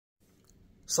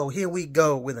So here we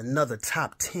go with another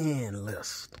top 10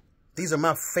 list. These are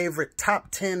my favorite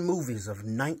top 10 movies of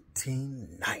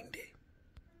 1990.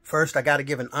 First, I gotta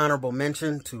give an honorable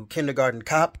mention to Kindergarten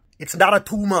Cop, It's Not a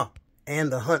Tumor,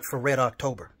 and The Hunt for Red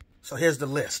October. So here's the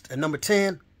list. At number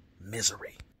 10,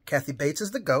 Misery. Kathy Bates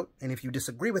is the GOAT, and if you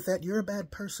disagree with that, you're a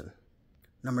bad person.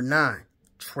 Number 9,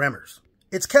 Tremors.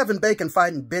 It's Kevin Bacon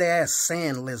fighting big-ass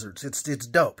sand lizards. It's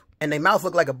dope. And they mouth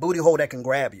look like a booty hole that can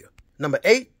grab you. Number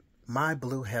 8, My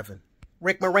Blue Heaven.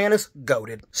 Rick Moranis,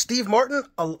 goated. Steve Martin,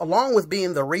 along with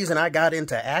being the reason I got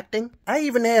into acting, I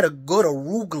even had a good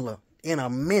arugula in a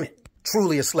minute.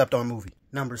 Truly a slept-on movie.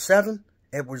 Number 7,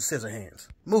 Edward Scissorhands.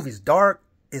 Movie's dark,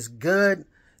 it's good,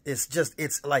 it's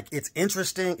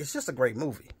interesting, it's just a great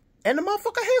movie. And the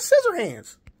motherfucker had scissor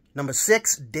hands. Number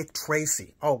 6, Dick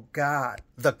Tracy. Oh, God.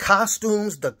 The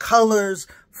costumes, the colors,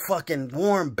 fucking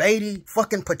Warren Beatty,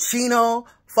 fucking Pacino,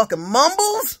 fucking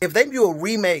Mumbles. If they do a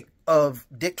remake of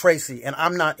Dick Tracy and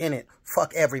I'm not in it,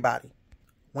 fuck everybody.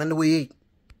 When do we eat?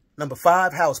 Number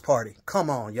 5, House Party. Come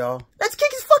on, y'all. Let's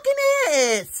kick his fucking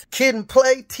ass. Kid and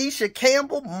Play, Tisha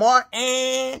Campbell,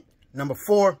 Martin. Number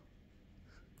 4,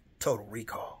 Total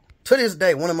Recall. To this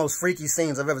day, one of the most freaky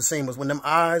scenes I've ever seen was when them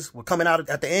eyes were coming out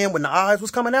at the end, when the eyes was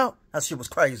coming out. That shit was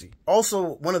crazy.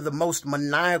 Also, one of the most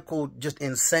maniacal, just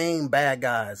insane bad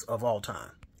guys of all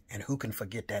time. And who can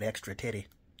forget that extra titty?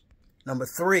 Number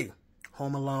 3,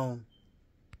 Home Alone.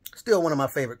 Still one of my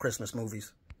favorite Christmas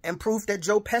movies. And proof that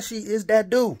Joe Pesci is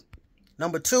that dude.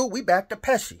 Number 2, we back to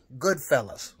Pesci.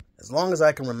 Goodfellas. As long as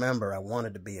I can remember, I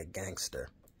wanted to be a gangster.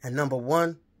 And number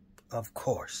 1, of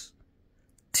course,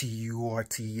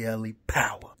 T-U-R-T-L-E,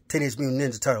 Power. Teenage Mutant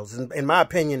Ninja Turtles. In my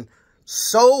opinion,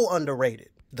 so underrated.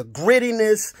 The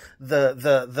grittiness,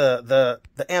 the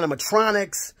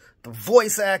animatronics, the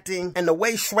voice acting, and the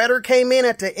way Shredder came in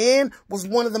at the end was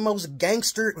one of the most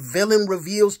gangster villain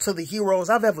reveals to the heroes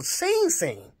I've ever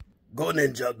seen. Go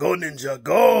Ninja, go Ninja,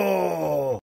 go!